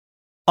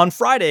On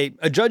Friday,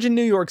 a judge in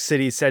New York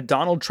City said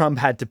Donald Trump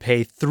had to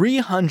pay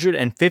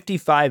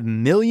 $355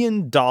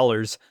 million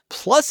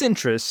plus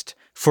interest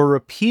for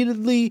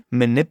repeatedly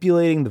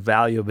manipulating the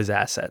value of his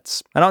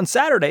assets. And on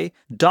Saturday,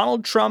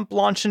 Donald Trump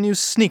launched a new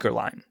sneaker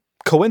line.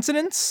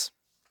 Coincidence?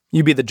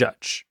 You be the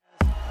judge.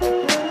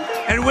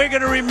 And we're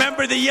going to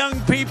remember the young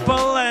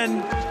people,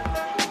 and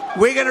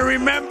we're going to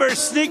remember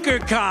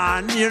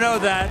SneakerCon. You know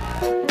that.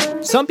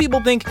 Some people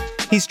think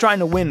he's trying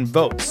to win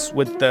votes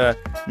with the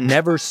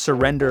Never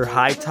Surrender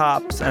high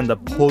tops and the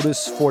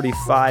POTUS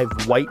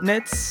 45 white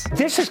knits.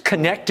 This is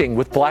connecting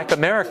with Black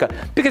America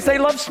because they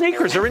love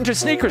sneakers. They're into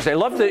sneakers. They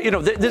love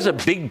this is a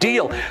big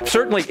deal,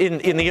 certainly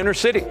in the inner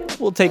city.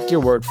 We'll take your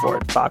word for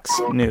it, Fox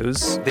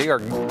News. They are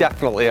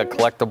definitely a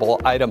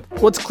collectible item.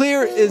 What's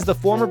clear is the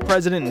former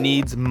president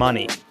needs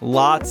money,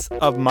 lots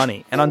of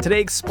money. And on Today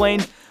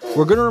Explained,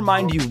 we're going to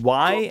remind you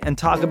why and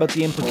talk about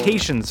the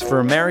implications for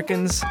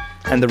Americans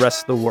and the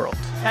rest of the world.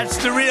 That's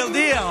the real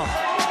deal.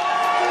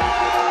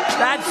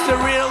 That's the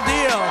real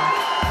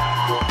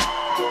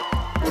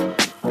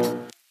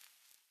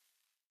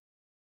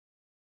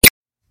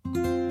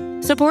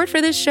deal. Support for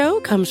this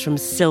show comes from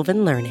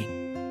Sylvan Learning.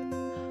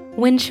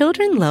 When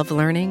children love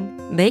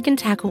learning, they can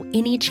tackle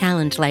any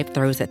challenge life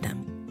throws at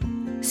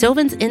them.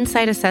 Sylvan's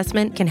Insight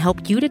Assessment can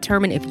help you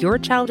determine if your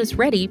child is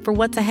ready for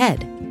what's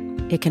ahead.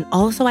 It can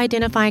also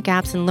identify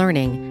gaps in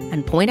learning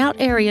and point out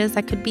areas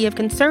that could be of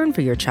concern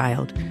for your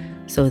child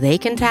so they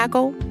can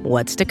tackle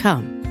what's to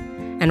come.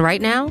 And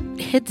right now,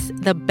 it's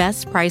the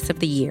best price of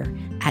the year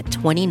at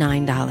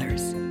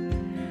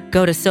 $29.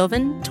 Go to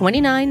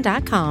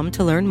sylvan29.com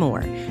to learn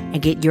more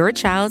and get your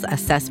child's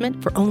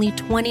assessment for only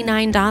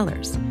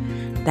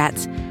 $29.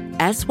 That's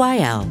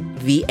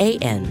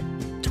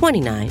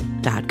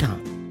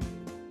SYLVAN29.com.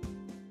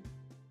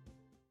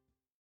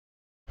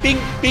 Bing,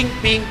 bing,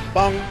 bing,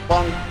 bong,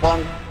 bong,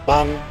 bong,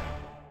 bong,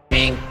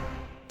 bing.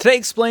 Today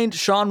Explained,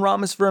 Sean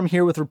Rameswaram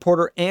here with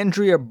reporter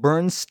Andrea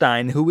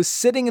Bernstein, who was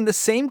sitting in the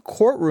same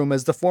courtroom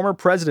as the former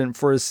president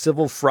for his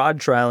civil fraud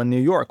trial in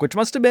New York, which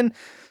must have been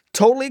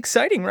totally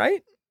exciting,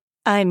 right?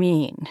 I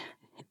mean,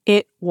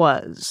 it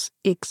was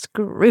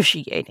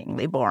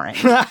excruciatingly boring.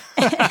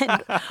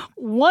 And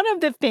one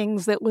of the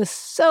things that was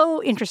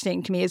so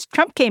interesting to me is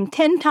Trump came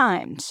 10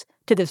 times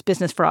to this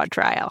business fraud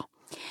trial.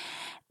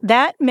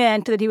 That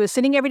meant that he was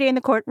sitting every day in the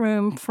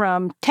courtroom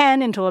from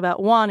 10 until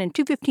about 1 and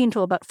 2:15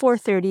 until about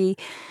 4:30,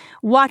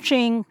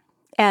 watching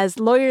as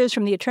lawyers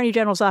from the Attorney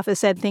General's office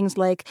said things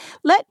like,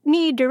 "Let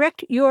me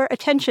direct your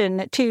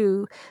attention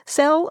to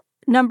cell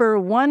number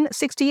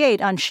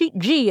 168 on sheet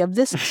G of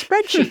this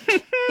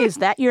spreadsheet. Is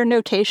that your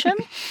notation?"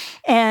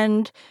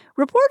 And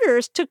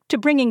reporters took to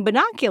bringing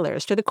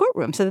binoculars to the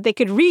courtroom so that they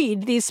could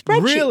read these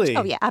spreadsheets. Really?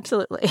 Oh, yeah,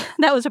 absolutely.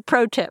 That was a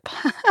pro tip.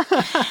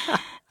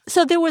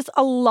 So there was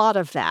a lot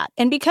of that.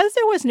 And because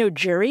there was no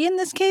jury in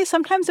this case,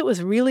 sometimes it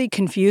was really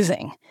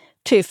confusing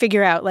to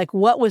figure out, like,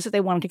 what was it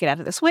they wanted to get out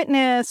of this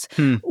witness?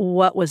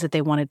 What was it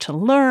they wanted to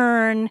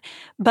learn?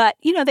 But,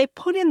 you know, they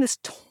put in this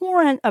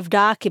torrent of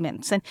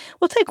documents. And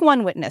we'll take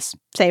one witness,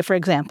 say, for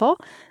example,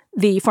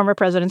 the former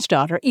president's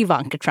daughter,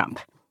 Ivanka Trump.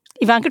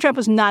 Ivanka Trump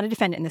was not a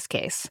defendant in this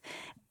case.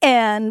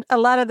 And a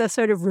lot of the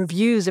sort of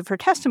reviews of her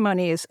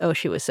testimony is, oh,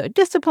 she was so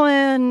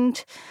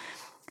disciplined.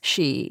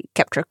 She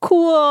kept her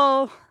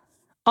cool.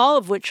 All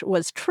of which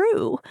was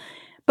true.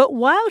 But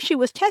while she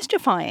was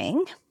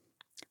testifying,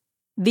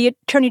 the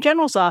Attorney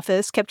General's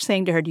office kept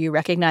saying to her, "Do you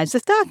recognize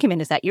this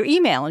document? Is that your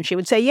email?" And she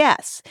would say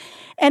yes.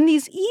 And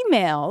these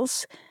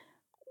emails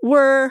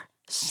were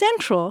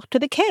central to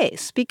the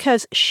case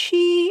because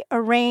she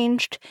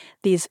arranged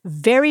these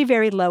very,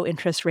 very low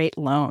interest rate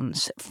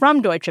loans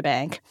from Deutsche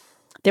Bank.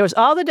 There was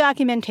all the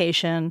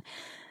documentation.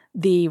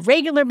 The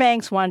regular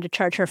banks wanted to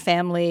charge her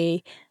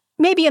family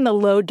maybe in the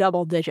low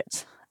double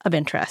digits of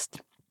interest.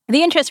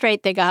 The interest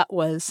rate they got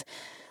was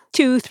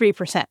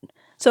 2-3%.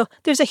 So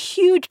there's a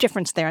huge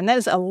difference there. And that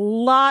is a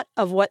lot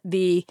of what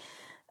the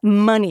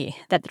money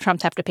that the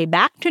Trumps have to pay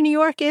back to New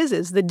York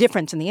is the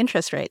difference in the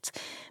interest rates.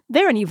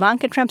 There in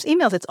Ivanka Trump's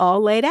emails, it's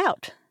all laid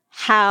out.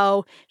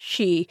 How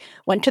she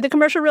went to the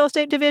commercial real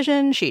estate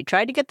division. She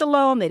tried to get the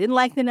loan. They didn't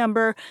like the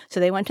number. So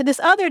they went to this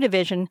other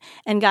division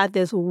and got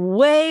this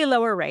way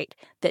lower rate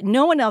that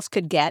no one else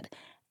could get.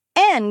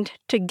 And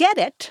to get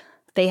it,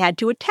 they had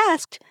to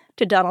attest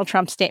to Donald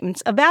Trump's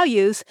statements of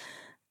values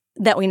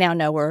that we now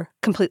know were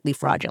completely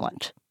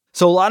fraudulent.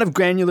 So a lot of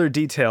granular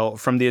detail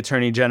from the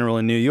Attorney General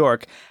in New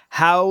York.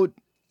 How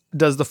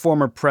does the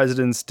former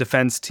president's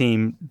defense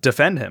team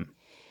defend him?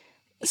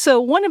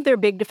 So one of their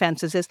big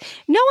defenses is,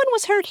 no one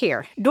was hurt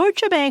here.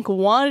 Deutsche Bank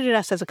wanted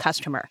us as a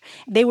customer.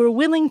 They were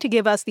willing to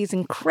give us these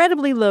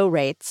incredibly low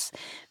rates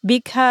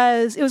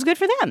because it was good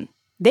for them.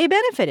 They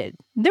benefited.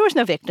 There was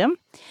no victim.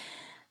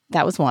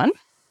 That was one.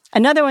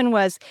 Another one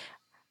was,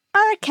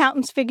 our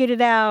accountants figured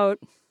it out.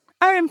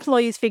 Our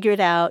employees figured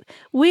it out.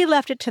 We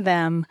left it to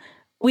them.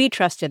 We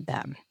trusted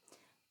them.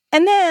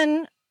 And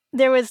then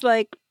there was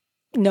like,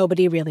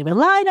 nobody really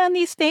relied on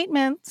these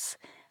statements.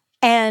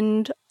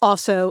 And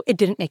also, it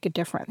didn't make a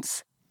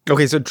difference.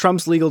 Okay, so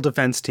Trump's legal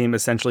defense team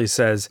essentially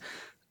says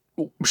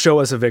show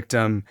us a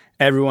victim,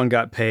 everyone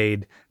got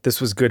paid,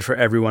 this was good for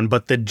everyone,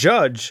 but the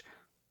judge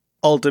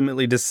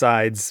ultimately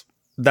decides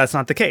that's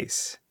not the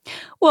case.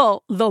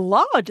 Well, the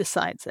law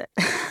decides it,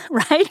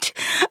 right?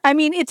 I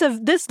mean,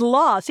 this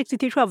law,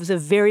 6312, is a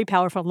very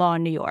powerful law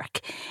in New York.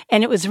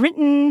 And it was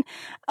written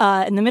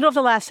in the middle of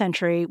the last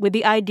century with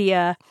the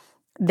idea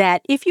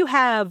that if you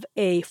have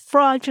a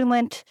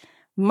fraudulent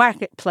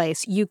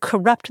marketplace, you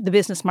corrupt the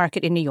business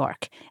market in New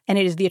York. And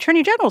it is the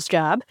Attorney General's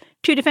job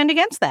to defend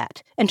against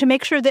that and to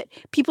make sure that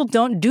people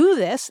don't do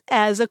this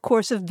as a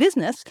course of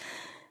business,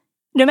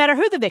 no matter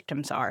who the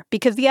victims are,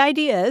 because the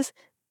idea is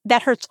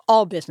that hurts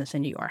all business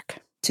in New York.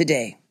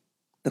 Today,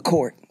 the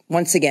court,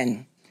 once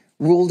again,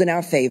 ruled in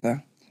our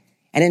favor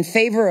and in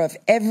favor of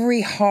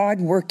every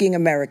hard-working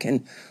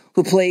American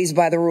who plays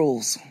by the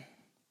rules.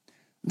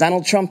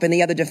 Donald Trump and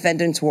the other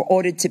defendants were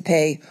ordered to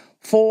pay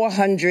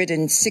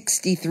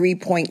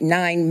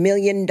 $463.9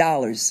 million.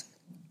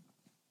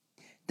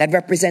 That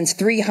represents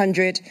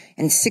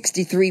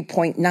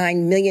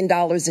 $363.9 million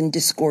in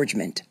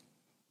disgorgement,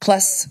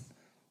 plus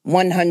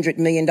 $100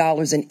 million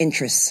in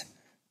interest,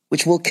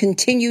 which will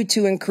continue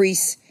to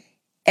increase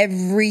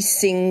every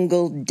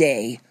single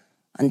day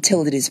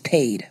until it is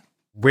paid.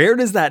 Where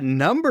does that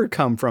number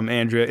come from,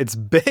 Andrea? It's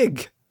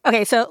big.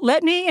 Okay, so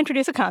let me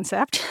introduce a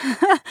concept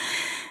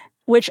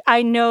which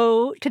I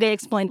know Today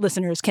Explained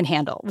listeners can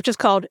handle, which is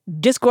called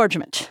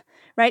disgorgement,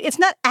 right? It's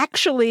not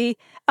actually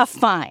a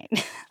fine.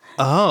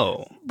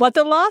 Oh. What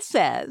the law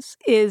says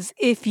is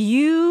if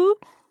you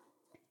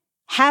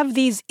have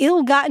these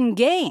ill-gotten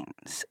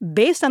gains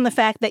based on the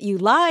fact that you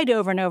lied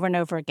over and over and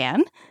over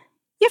again,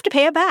 you have to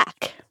pay it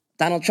back.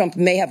 Donald Trump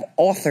may have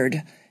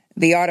authored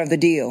the art of the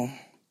deal,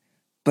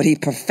 but he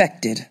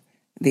perfected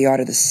the art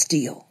of the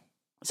steal.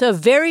 So a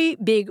very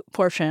big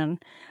portion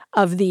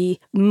of the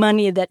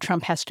money that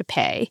Trump has to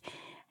pay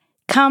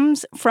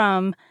comes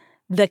from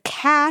the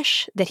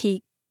cash that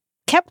he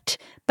kept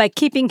by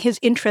keeping his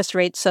interest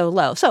rate so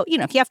low. So,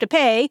 if you have to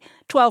pay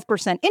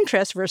 12%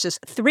 interest versus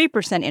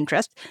 3%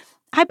 interest,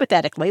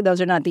 hypothetically, those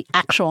are not the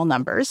actual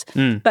numbers.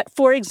 But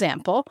for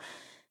example,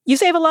 you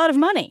save a lot of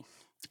money.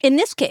 In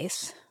this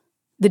case,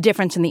 the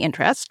difference in the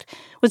interest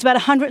was about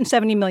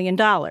 $170 million.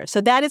 So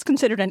that is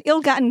considered an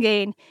ill-gotten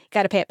gain.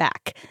 Got to pay it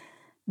back.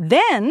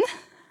 Then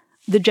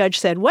the judge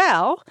said,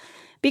 well,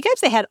 because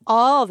they had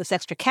all this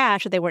extra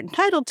cash that they weren't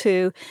entitled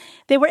to,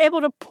 they were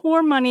able to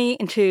pour money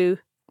into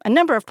a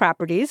number of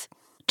properties,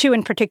 two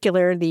in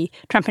particular, the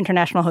Trump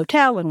International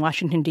Hotel in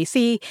Washington,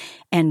 D.C.,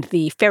 and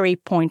the Ferry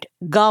Point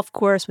Golf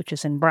Course, which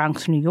is in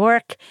Bronx, New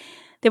York.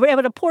 They were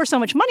able to pour so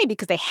much money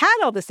because they had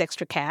all this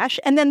extra cash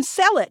and then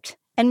sell it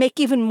and make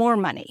even more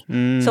money.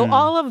 So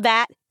all of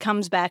that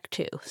comes back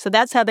too. So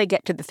that's how they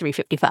get to the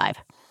 $355.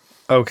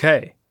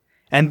 Okay.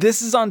 And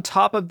this is on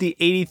top of the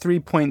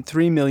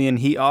 $83.3 million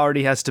he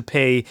already has to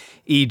pay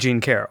E. Jean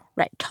Carroll.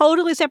 Right.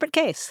 Totally separate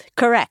case.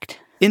 Correct.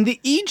 In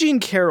the E. Jean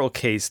Carroll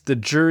case, the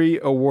jury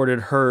awarded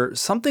her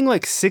something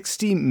like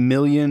 $60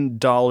 million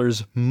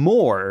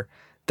more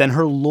than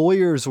her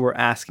lawyers were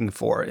asking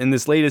for. In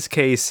this latest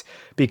case,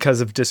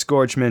 because of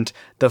disgorgement,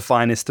 the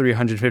fine is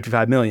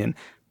 $355 million.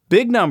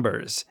 Big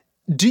numbers.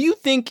 Do you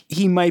think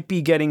he might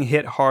be getting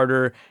hit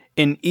harder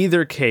in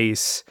either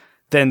case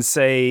than,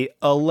 say,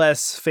 a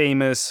less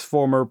famous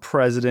former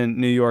president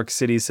New York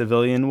City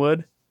civilian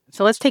would?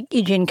 So let's take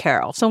E. Jean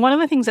Carroll. So one of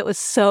the things that was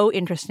so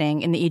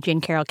interesting in the E.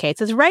 Jean Carroll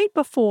case is right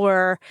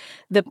before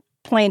the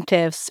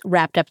plaintiffs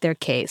wrapped up their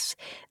case,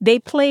 they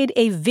played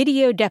a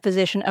video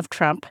deposition of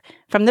Trump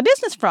from the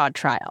business fraud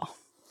trial.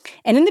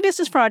 And in the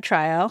business fraud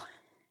trial,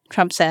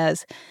 Trump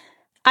says,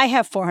 I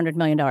have $400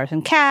 million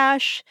in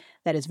cash.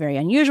 That is very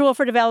unusual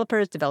for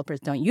developers. Developers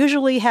don't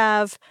usually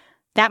have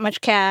that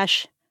much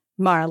cash.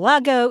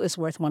 Mar-a-Lago is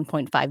worth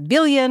 $1.5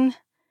 billion.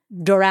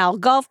 Doral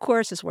Golf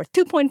Course is worth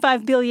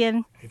 $2.5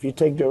 billion. If you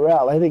take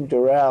Doral, I think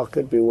Doral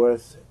could be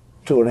worth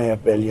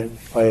 $2.5 billion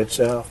by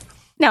itself.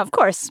 Now, of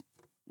course,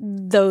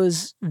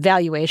 those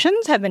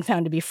valuations have been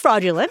found to be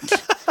fraudulent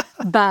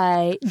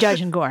by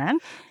Judge Engoron,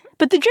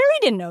 but the jury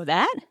didn't know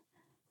that,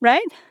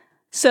 right?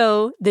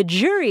 So the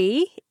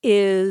jury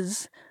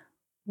is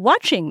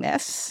watching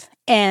this,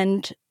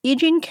 and E.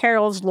 Jean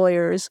Carroll's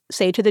lawyers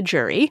say to the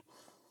jury,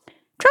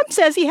 Trump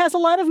says he has a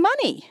lot of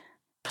money.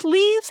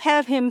 Please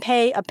have him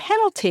pay a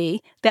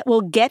penalty that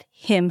will get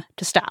him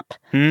to stop.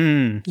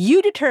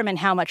 You determine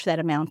how much that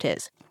amount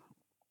is.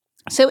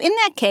 So in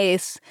that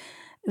case,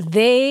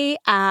 they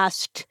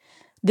asked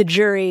the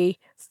jury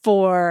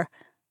for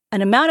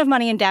an amount of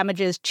money in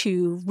damages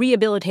to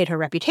rehabilitate her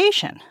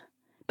reputation.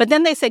 But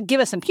then they said,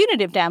 give us some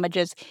punitive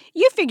damages.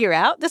 You figure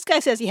out, this guy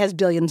says he has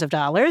billions of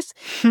dollars.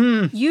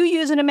 You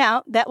use an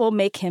amount that will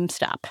make him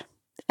stop.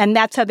 And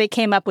that's how they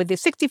came up with the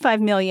 $65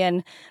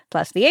 million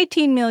plus the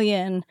 $18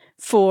 million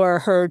for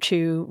her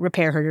to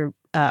repair her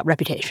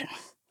reputation.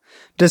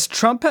 Does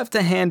Trump have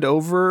to hand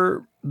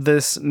over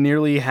this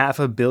nearly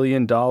 $500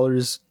 million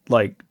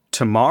like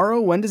tomorrow?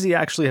 When does he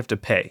actually have to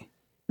pay?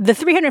 The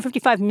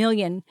 $355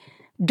 million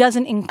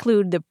doesn't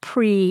include the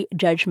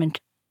pre-judgment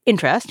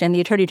interest, and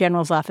the Attorney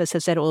General's office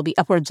has said it will be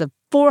upwards of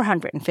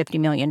 $450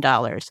 million,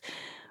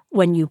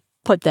 when you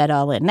put that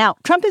all in. Now,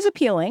 Trump is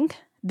appealing.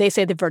 They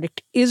say the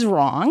verdict is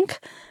wrong.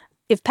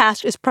 If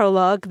passed as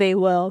prologue, they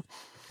will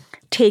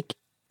take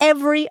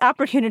every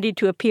opportunity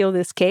to appeal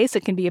this case.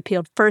 It can be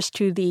appealed first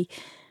to the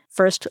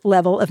first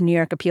level of New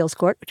York Appeals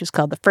Court, which is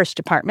called the First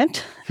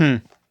Department,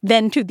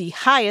 then to the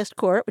highest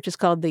court, which is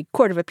called the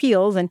Court of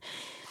Appeals. And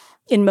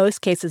in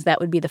most cases, that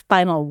would be the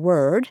final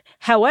word.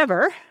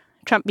 However,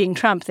 Trump being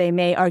Trump, they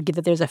may argue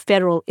that there's a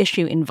federal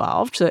issue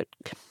involved, so it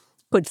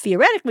could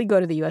theoretically go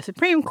to the U.S.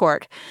 Supreme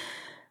Court.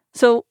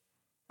 So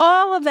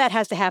all of that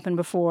has to happen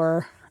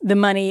before the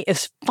money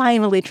is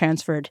finally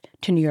transferred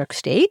to New York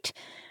State.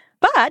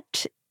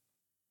 But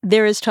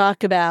there is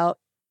talk about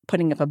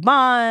putting up a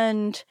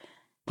bond,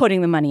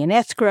 putting the money in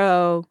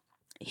escrow.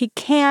 He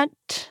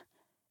can't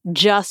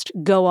just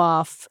go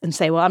off and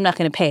say, well, I'm not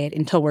going to pay it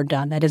until we're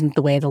done. That isn't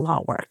the way the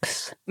law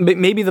works. But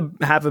maybe the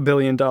 $500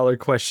 million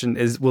question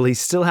is, will he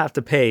still have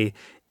to pay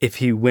if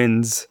he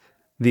wins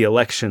the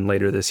election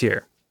later this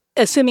year?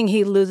 Assuming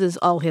he loses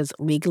all his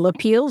legal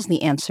appeals,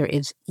 the answer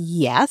is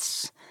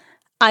yes.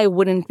 I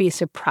wouldn't be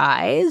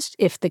surprised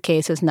if the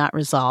case is not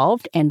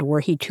resolved, and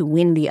were he to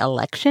win the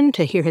election,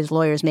 to hear his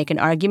lawyers make an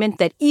argument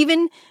that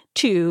even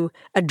to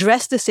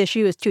address this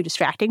issue is too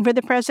distracting for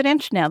the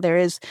president. Now, there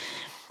is,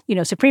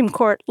 Supreme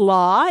Court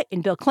law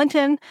in Bill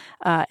Clinton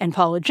and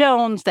Paula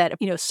Jones that,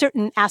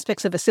 certain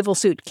aspects of a civil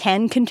suit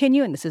can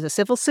continue, and this is a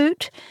civil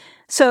suit.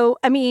 So,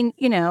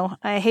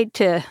 I hate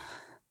to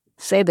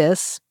say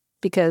this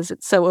because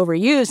it's so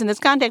overused in this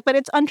context, but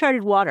it's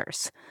uncharted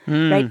waters,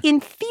 right? In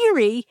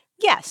theory,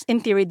 yes,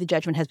 in theory, the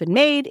judgment has been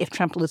made. If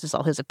Trump loses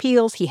all his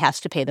appeals, he has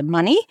to pay the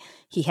money.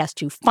 He has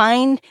to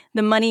find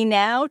the money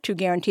now to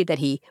guarantee that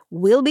he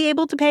will be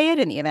able to pay it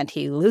in the event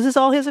he loses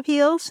all his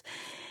appeals.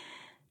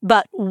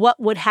 But what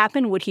would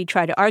happen? Would he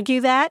try to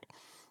argue that?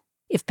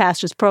 If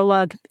passed as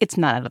prologue, it's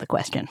not out of the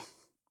question.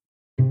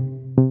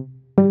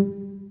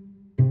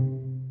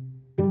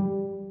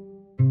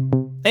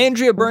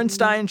 Andrea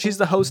Bernstein, she's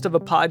the host of a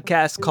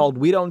podcast called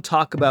We Don't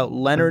Talk About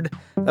Leonard,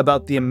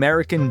 about the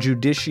American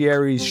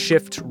judiciary's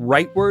shift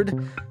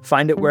rightward.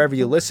 Find it wherever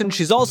you listen.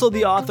 She's also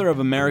the author of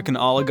American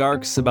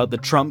Oligarchs, about the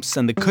Trumps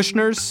and the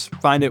Kushners.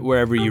 Find it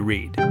wherever you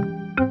read.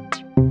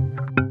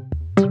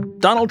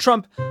 Donald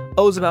Trump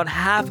owes about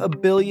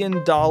 $500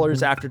 million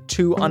after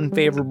 2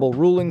 unfavorable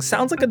rulings.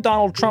 Sounds like a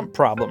Donald Trump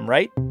problem,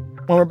 right?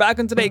 When we're back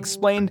on Today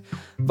Explained,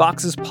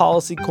 Vox's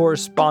policy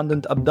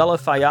correspondent Abdullah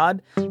Fayyad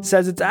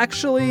says it's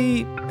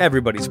actually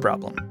everybody's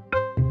problem.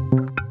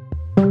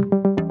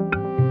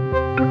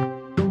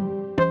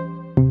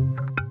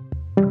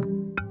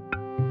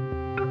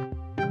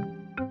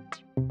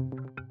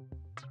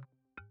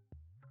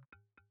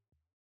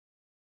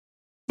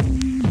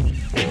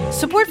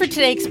 Support for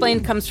Today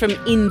Explained comes from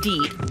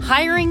Indeed.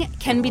 Hiring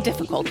can be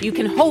difficult. You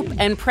can hope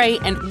and pray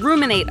and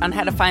ruminate on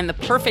how to find the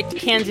perfect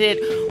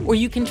candidate, or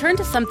you can turn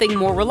to something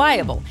more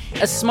reliable,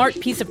 a smart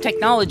piece of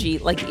technology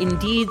like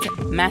Indeed's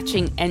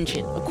matching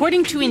engine.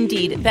 According to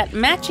Indeed, that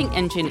matching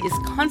engine is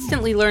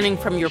constantly learning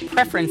from your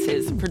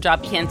preferences for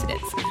job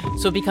candidates,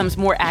 so it becomes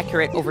more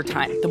accurate over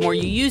time. The more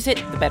you use it,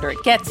 the better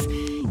it gets.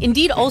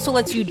 Indeed also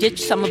lets you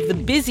ditch some of the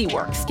busy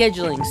work,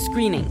 scheduling,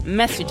 screening,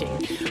 messaging.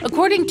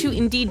 According to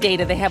Indeed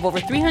data, they have over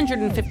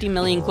 350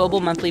 million global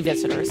monthly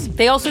visitors.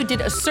 They also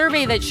did a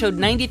survey that showed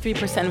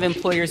 93% of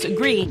employers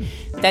agree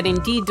that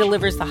Indeed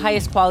delivers the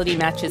highest quality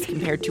matches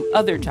compared to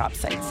other job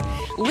sites.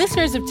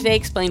 Listeners of Today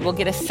Explained will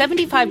get a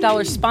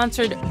 $75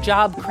 sponsored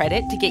job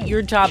credit to get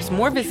your jobs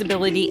more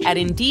visibility at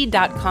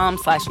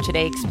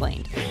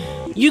Indeed.com/todayexplained.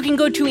 You can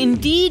go to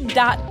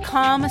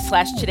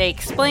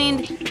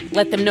Indeed.com/todayexplained.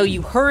 Let them know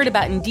you heard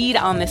about Indeed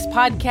on this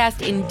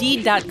podcast.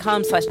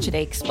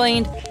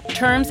 Indeed.com/todayexplained.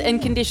 Terms and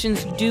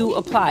conditions do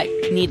apply.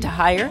 Need to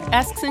hire?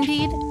 Asks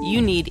Indeed.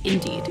 You need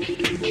Indeed.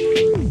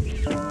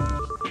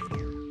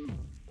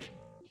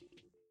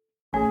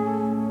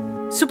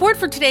 Support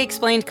for Today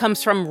Explained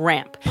comes from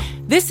Ramp.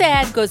 This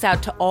ad goes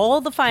out to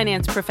all the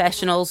finance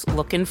professionals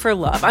looking for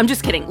love. I'm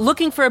just kidding.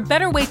 Looking for a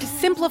better way to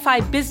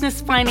simplify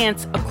business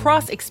finance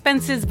across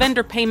expenses,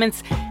 vendor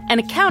payments, and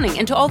accounting.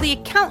 And to all the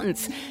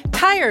accountants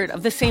tired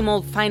of the same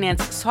old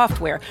finance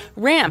software,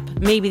 Ramp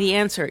may be the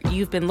answer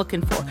you've been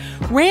looking for.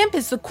 Ramp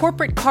is the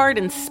corporate card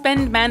and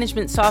spend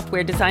management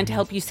software designed to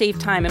help you save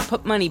time and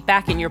put money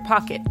back in your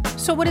pocket.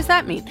 So what does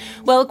that mean?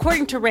 Well,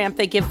 according to Ramp,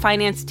 they give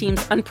finance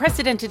teams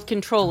unprecedented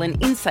control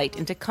and insight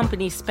into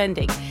company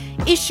spending.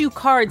 Issue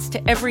cards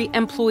to every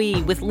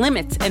employee with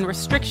limits and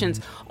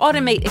restrictions.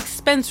 Automate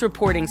expense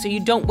reporting so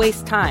you don't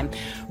waste time.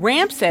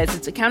 Ramp says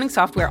its accounting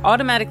software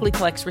automatically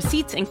collects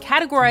receipts and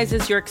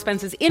categorizes your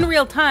expenses in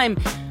real time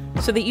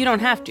so that you don't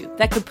have to.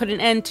 That could put an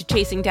end to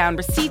chasing down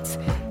receipts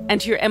and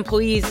to your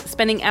employees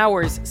spending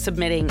hours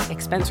submitting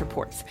expense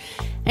reports.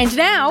 And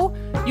now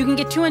you can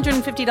get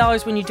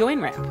 $250 when you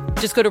join Ramp.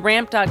 Just go to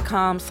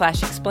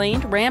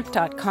ramp.com/explained,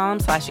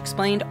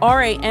 ramp.com/explained,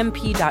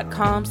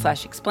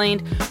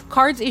 ramp.com/explained.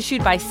 Cards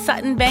issued by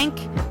Sutton Bank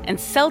and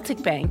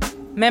Celtic Bank,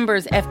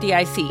 members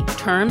FDIC.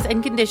 Terms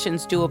and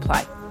conditions do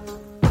apply.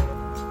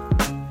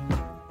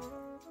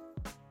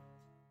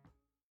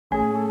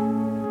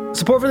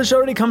 Support for the show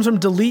today comes from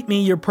Delete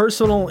Me. Your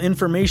personal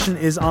information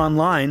is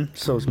online,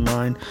 so is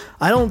mine.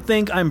 I don't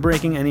think I'm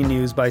breaking any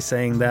news by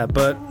saying that,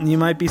 but you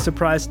might be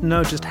surprised to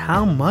know just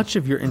how much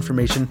of your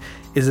information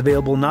is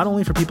available not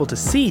only for people to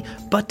see,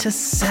 but to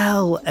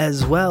sell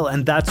as well.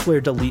 And that's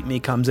where Delete Me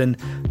comes in.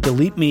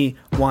 Delete Me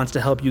wants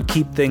to help you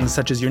keep things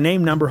such as your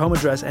name, number, home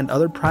address, and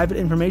other private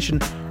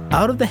information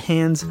out of the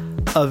hands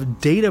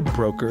of data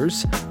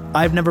brokers.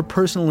 I've never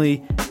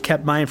personally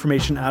kept my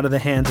information out of the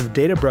hands of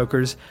data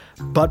brokers,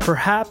 but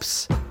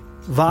perhaps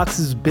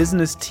Vox's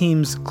business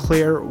team's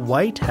Claire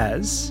White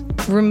has.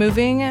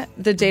 Removing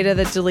the data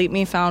that Delete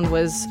Me found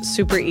was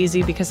super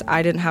easy because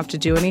I didn't have to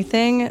do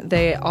anything.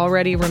 They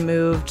already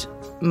removed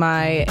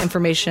my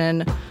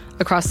information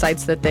across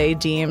sites that they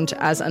deemed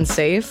as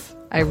unsafe.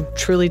 I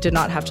truly did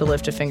not have to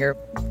lift a finger.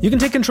 You can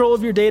take control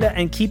of your data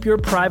and keep your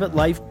private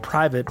life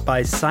private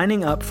by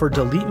signing up for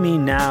Delete Me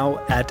now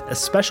at a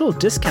special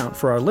discount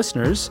for our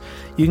listeners.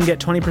 You can get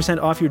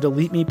 20% off your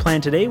Delete Me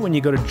plan today when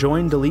you go to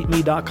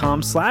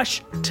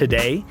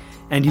joindeleteme.com/today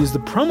and use the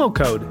promo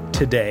code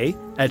TODAY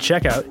at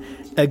checkout.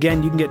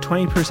 Again, you can get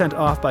 20%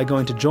 off by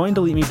going to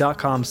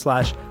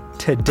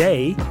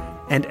joindeleteme.com/today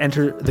and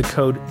enter the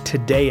code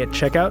TODAY at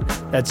checkout.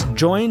 That's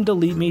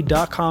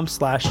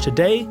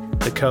joindeleteme.com/today.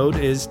 The code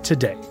is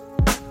TODAY.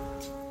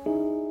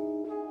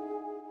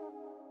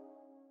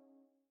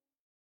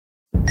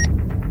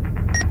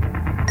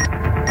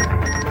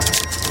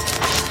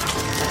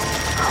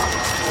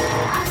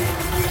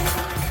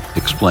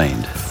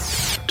 Explained.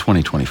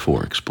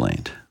 2024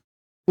 Explained.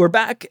 We're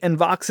back, and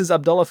Vox's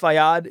Abdullah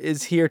Fayyad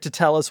is here to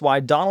tell us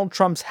why Donald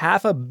Trump's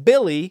 $500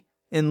 billion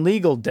in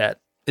legal debt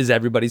is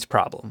everybody's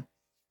problem.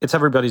 It's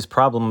everybody's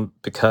problem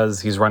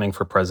because he's running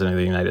for president of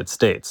the United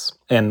States.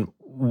 And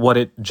what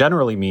it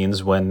generally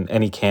means when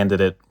any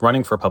candidate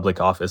running for public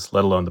office,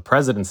 let alone the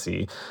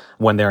presidency,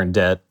 when they're in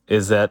debt,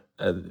 is that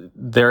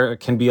there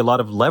can be a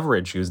lot of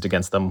leverage used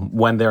against them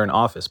when they're in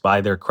office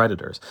by their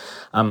creditors.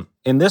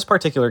 In this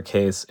particular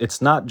case,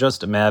 it's not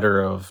just a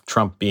matter of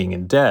Trump being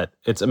in debt.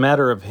 It's a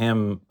matter of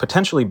him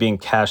potentially being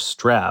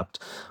cash-strapped,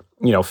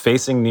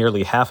 facing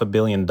nearly $500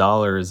 million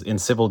in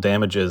civil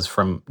damages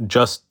from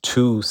just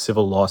 2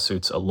 civil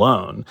lawsuits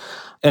alone,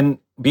 and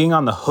being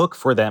on the hook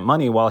for that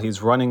money while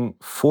he's running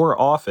for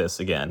office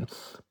again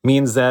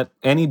means that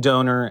any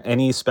donor,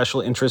 any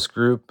special interest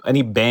group,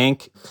 any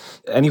bank,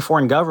 any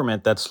foreign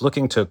government that's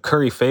looking to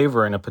curry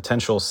favor in a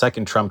potential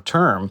second Trump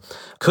term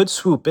could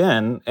swoop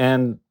in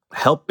and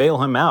help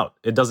bail him out.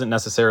 It doesn't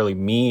necessarily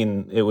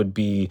mean it would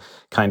be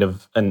kind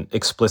of an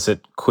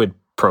explicit quid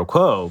pro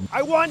quo.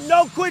 I want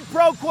no quid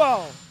pro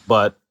quo.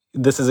 But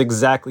this is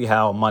exactly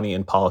how money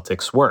in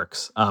politics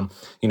works.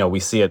 We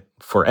see it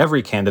for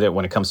every candidate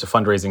when it comes to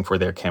fundraising for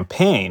their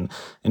campaign.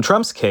 In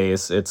Trump's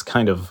case, it's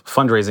kind of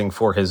fundraising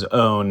for his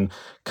own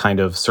kind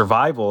of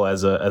survival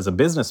as a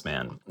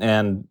businessman.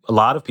 And a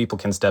lot of people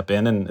can step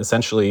in and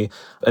essentially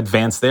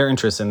advance their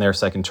interests in their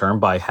second term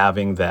by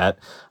having that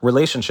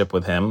relationship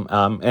with him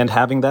and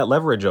having that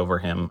leverage over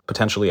him,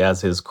 potentially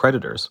as his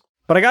creditors.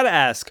 But I got to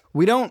ask,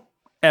 we don't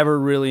ever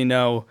really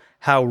know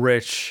how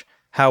rich,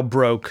 how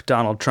broke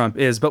Donald Trump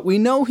is, but we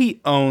know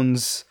he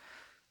owns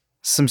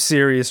some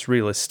serious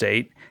real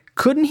estate.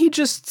 Couldn't he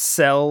just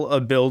sell a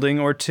building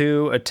or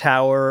two, a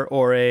tower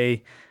or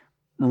a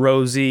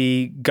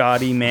rosy,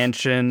 gaudy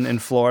mansion in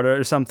Florida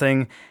or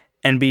something,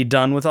 and be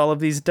done with all of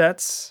these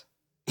debts?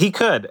 He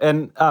could.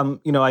 And,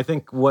 I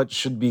think what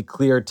should be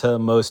clear to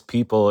most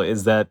people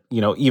is that,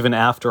 even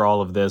after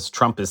all of this,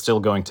 Trump is still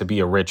going to be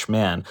a rich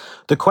man.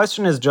 The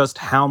question is just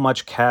how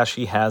much cash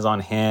he has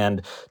on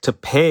hand to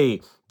pay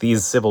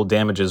these civil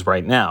damages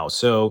right now.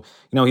 So,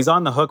 he's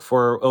on the hook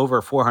for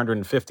over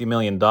 $450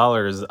 million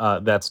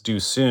that's due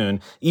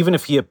soon. Even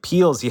if he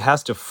appeals, he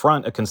has to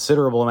front a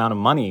considerable amount of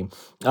money,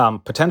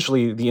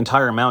 potentially the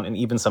entire amount and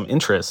even some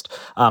interest,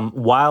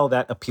 while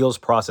that appeals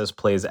process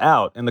plays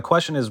out. And the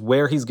question is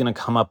where he's going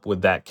to come up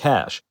with that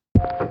cash.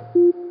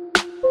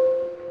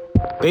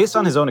 Based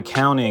on his own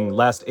accounting,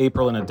 last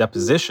April in a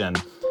deposition,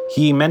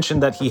 he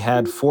mentioned that he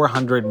had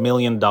 $400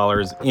 million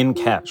in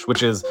cash,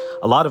 which is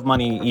a lot of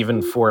money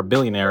even for a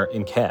billionaire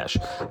in cash.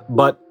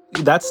 But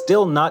that's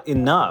still not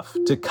enough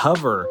to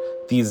cover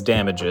these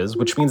damages,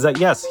 which means that,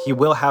 yes, he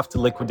will have to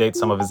liquidate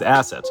some of his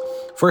assets.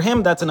 For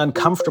him, that's an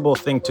uncomfortable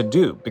thing to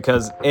do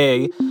because,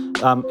 A,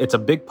 it's a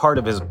big part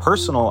of his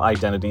personal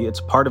identity,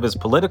 it's part of his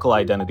political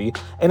identity,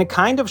 and it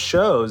kind of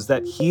shows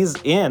that he's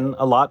in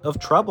a lot of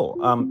trouble.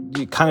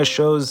 It kind of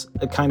shows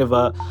a kind of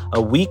a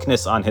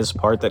weakness on his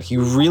part that he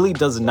really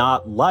does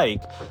not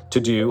like to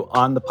do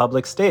on the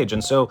public stage.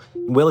 And so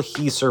will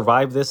he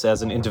survive this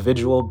as an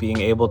individual,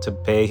 being able to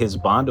pay his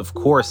bond? Of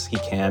course he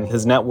can.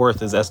 His net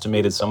worth is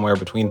estimated somewhere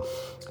between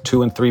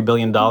 $2 and $3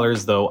 billion,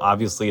 though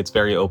obviously it's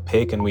very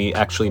opaque and we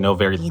actually know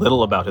very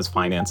little about his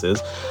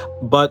finances.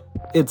 But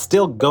it's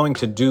still going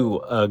to do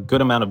a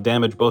good amount of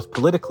damage, both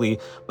politically,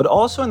 but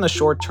also in the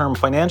short term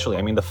financially.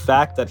 I mean, the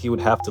fact that he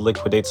would have to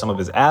liquidate some of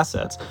his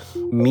assets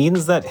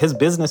means that his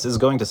business is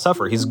going to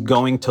suffer. He's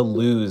going to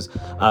lose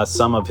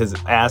some of his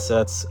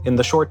assets in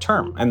the short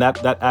term. And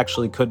that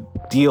actually could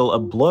deal a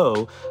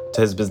blow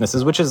to his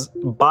businesses, which is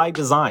by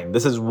design.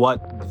 This is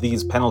what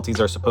these penalties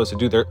are supposed to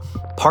do. They're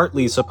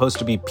partly supposed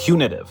to be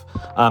punitive.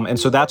 And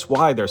so that's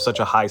why there's such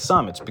a high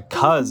sum. It's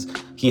because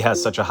he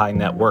has such a high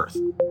net worth.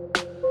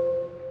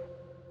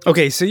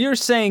 Okay, so you're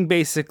saying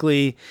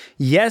basically,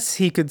 yes,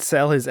 he could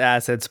sell his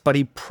assets, but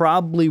he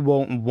probably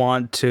won't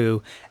want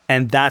to,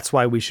 and that's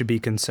why we should be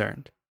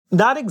concerned.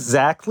 Not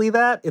exactly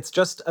that. It's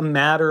just a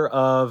matter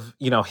of,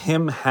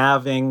 him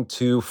having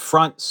to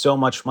front so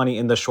much money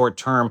in the short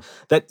term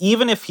that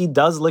even if he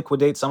does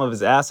liquidate some of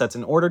his assets,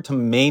 in order to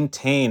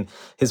maintain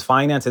his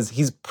finances,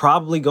 he's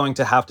probably going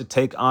to have to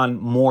take on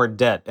more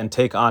debt and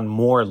take on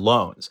more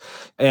loans.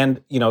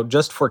 And,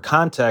 just for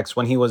context,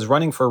 when he was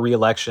running for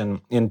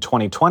re-election in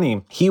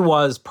 2020, he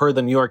was, per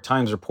the New York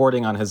Times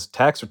reporting on his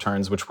tax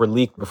returns, which were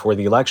leaked before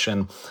the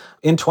election,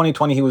 in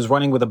 2020, he was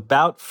running with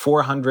about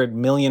 $400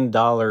 million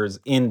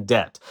in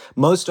debt,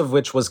 most of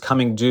which was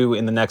coming due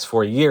in the next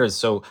 4 years.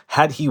 So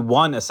had he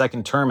won a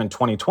second term in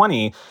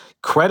 2020,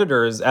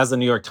 creditors, as the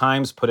New York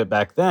Times put it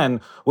back then,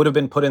 would have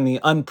been put in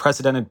the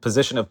unprecedented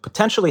position of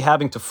potentially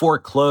having to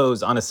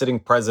foreclose on a sitting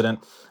president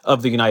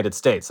of the United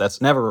States.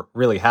 That's never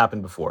really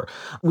happened before.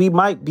 We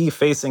might be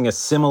facing a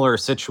similar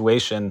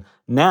situation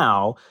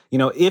now.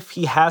 If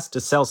he has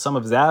to sell some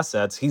of his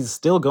assets, he's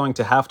still going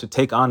to have to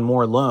take on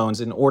more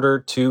loans in order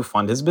to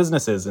fund his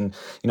businesses. And,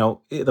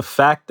 the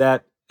fact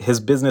that his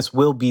business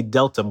will be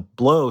dealt a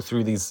blow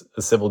through these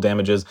civil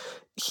damages,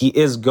 he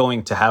is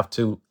going to have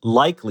to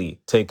likely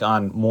take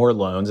on more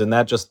loans, and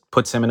that just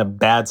puts him in a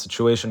bad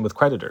situation with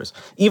creditors.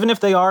 Even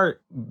if they are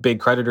big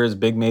creditors,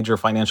 big major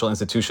financial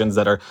institutions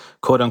that are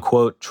quote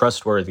unquote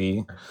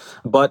trustworthy.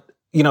 But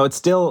it's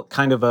still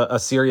kind of a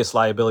serious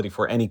liability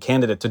for any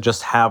candidate to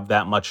just have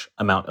that much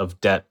amount of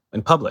debt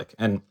in public.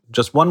 And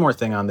just one more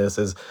thing on this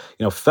is,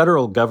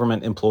 federal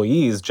government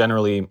employees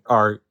generally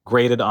are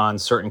graded on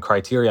certain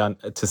criteria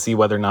to see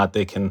whether or not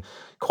they can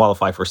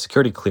qualify for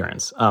security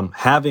clearance.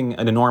 Having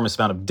an enormous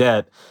amount of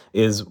debt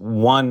is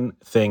one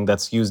thing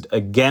that's used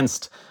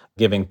against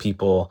giving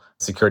people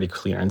security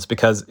clearance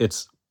because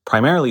it's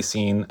primarily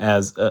seen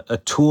as a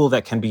tool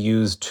that can be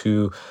used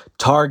to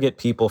target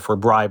people for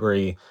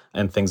bribery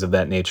and things of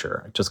that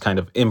nature, just kind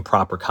of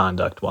improper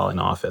conduct while in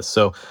office.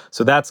 So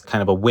that's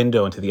kind of a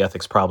window into the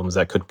ethics problems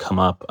that could come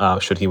up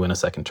should he win a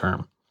second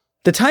term.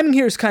 The timing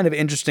here is kind of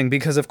interesting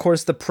because, of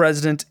course, the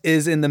president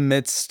is in the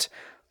midst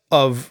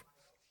of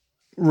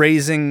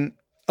raising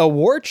a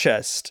war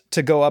chest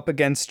to go up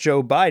against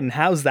Joe Biden.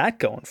 How's that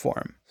going for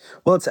him?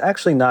 Well, it's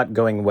actually not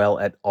going well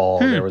at all.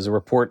 There was a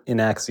report in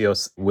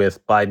Axios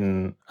with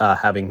Biden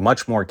having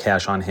much more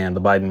cash on hand,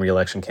 the Biden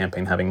re-election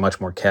campaign having much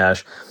more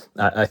cash.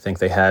 I think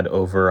they had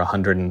over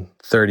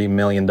 $130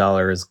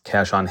 million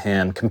cash on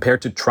hand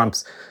compared to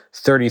Trump's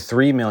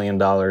 $33 million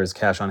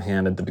cash on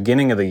hand at the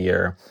beginning of the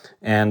year.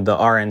 And the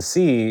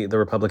RNC, the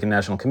Republican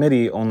National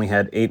Committee, only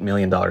had $8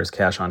 million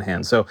cash on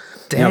hand. So,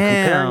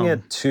 comparing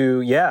it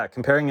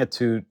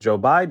to Joe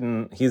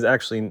Biden, he's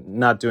actually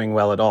not doing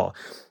well at all.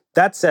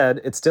 That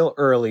said, it's still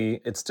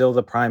early. It's still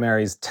the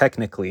primaries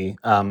technically,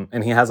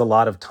 and he has a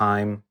lot of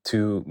time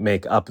to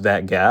make up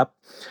that gap.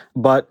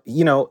 But,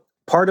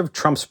 part of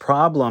Trump's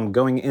problem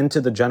going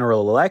into the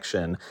general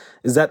election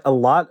is that a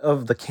lot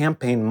of the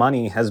campaign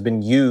money has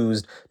been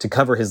used to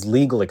cover his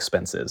legal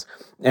expenses.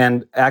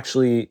 And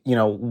actually,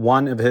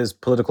 one of his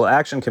political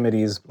action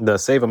committees, the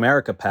Save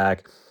America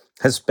PAC,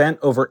 has spent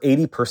over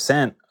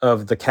 80%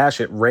 of the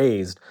cash it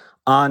raised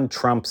on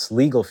Trump's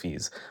legal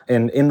fees.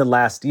 And in the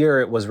last year,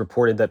 it was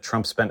reported that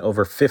Trump spent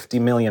over $50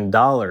 million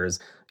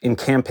in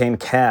campaign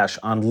cash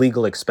on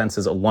legal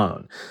expenses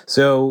alone.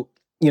 So,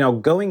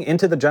 going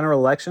into the general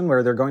election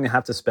where they're going to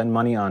have to spend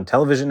money on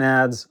television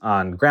ads,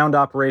 on ground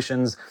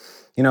operations,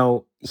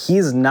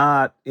 he's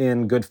not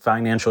in good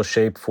financial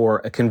shape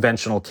for a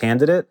conventional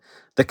candidate.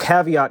 The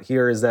caveat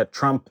here is that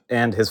Trump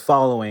and his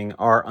following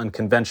are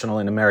unconventional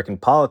in American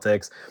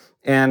politics.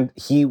 And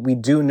we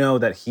do know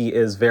that he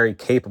is very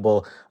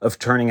capable of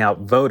turning out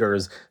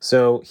voters.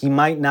 So he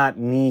might not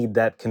need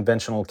that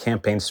conventional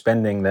campaign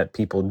spending that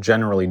people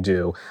generally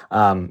do,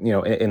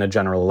 in a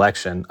general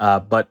election.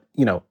 But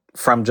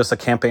from just a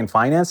campaign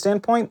finance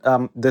standpoint,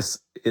 this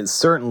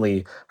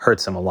certainly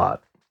hurts him a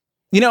lot.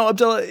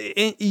 Abdullah,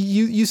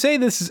 you say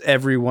this is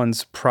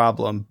everyone's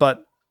problem,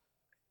 but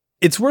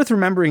it's worth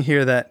remembering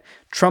here that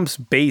Trump's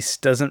base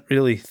doesn't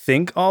really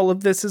think all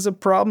of this is a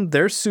problem.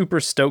 They're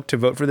super stoked to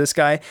vote for this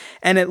guy,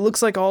 and it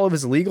looks like all of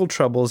his legal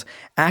troubles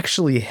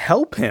actually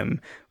help him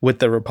with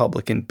the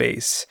Republican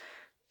base.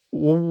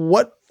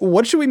 What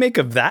should we make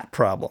of that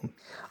problem?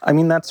 I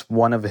mean, that's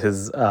one of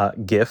his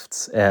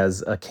gifts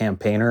as a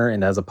campaigner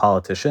and as a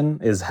politician,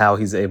 is how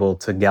he's able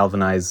to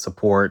galvanize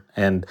support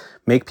and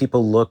make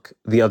people look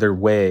the other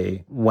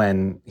way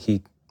when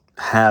he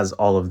has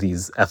all of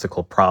these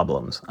ethical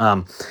problems.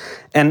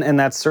 And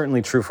that's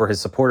certainly true for his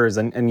supporters.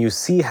 And you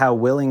see how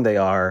willing they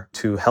are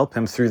to help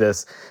him through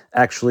this,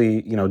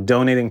 actually,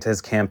 donating to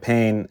his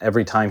campaign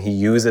every time he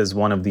uses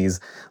one of these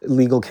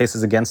legal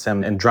cases against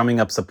him, and drumming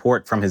up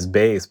support from his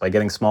base by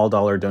getting small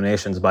dollar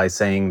donations, by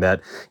saying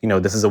that,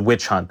 this is a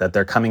witch hunt, that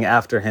they're coming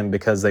after him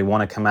because they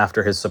want to come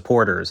after his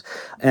supporters.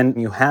 And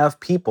you have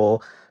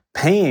people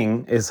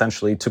paying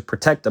essentially to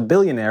protect a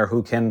billionaire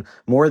who can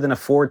more than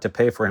afford to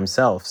pay for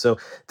himself. So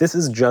this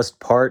is just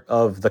part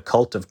of the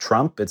cult of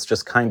Trump. It's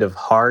just kind of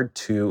hard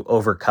to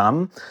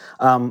overcome.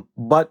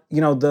 But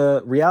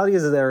the reality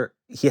is that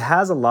he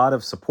has a lot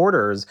of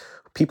supporters,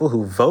 people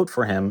who vote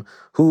for him,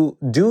 who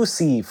do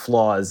see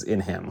flaws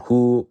in him,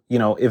 who,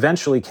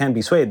 eventually can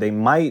be swayed. They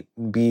might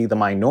be the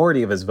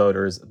minority of his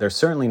voters. They're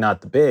certainly not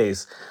the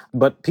base.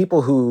 But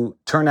people who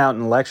turn out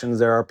in elections,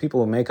 there are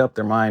people who make up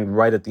their mind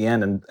right at the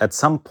end. And at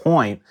some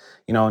point,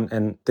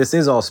 and this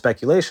is all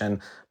speculation,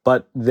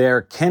 but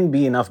there can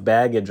be enough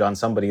baggage on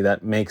somebody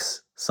that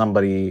makes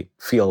somebody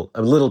feel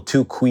a little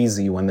too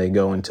queasy when they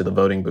go into the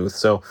voting booth.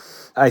 So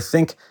I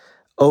think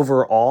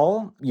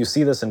overall, you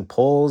see this in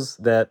polls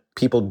that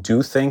people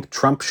do think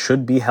Trump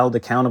should be held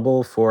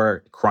accountable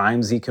for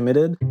crimes he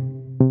committed.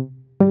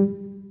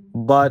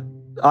 But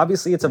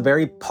obviously, it's a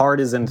very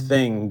partisan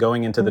thing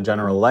going into the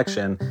general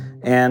election.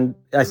 And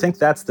I think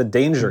that's the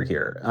danger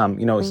here.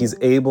 He's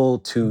able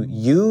to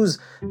use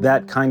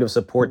that kind of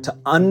support to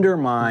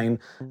undermine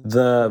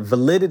the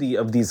validity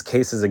of these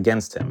cases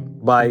against him.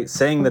 By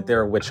saying that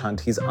they're a witch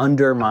hunt, he's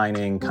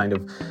undermining kind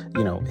of,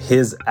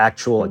 his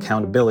actual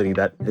accountability,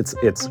 that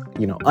it's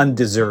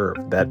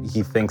undeserved, that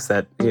he thinks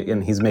that,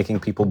 and he's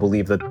making people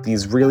believe that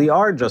these really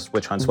are just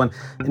witch hunts, when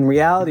in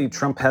reality,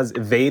 Trump has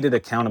evaded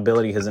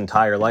accountability his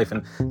entire life.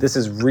 And this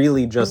is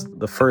really just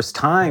the first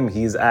time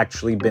he's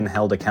actually been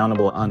held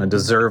accountable on a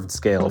deserved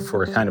scale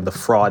for kind of the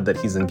fraud that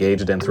he's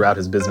engaged in throughout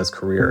his business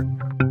career.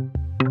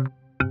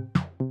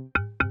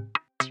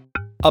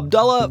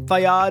 Abdullah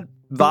Fayyad,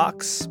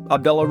 Vox.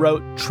 Abdullah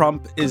wrote,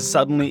 "Trump is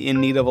suddenly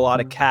in need of a lot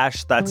of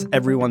cash. That's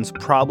everyone's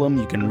problem."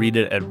 You can read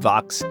it at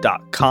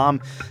Vox.com.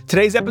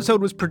 Today's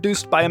episode was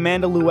produced by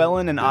Amanda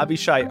Llewellyn and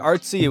Avishai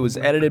Artsy. It was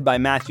edited by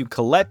Matthew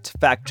Collette,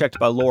 fact-checked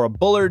by Laura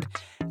Bullard,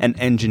 and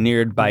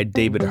engineered by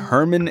David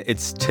Herman.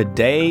 It's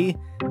Today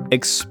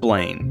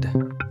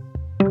Explained.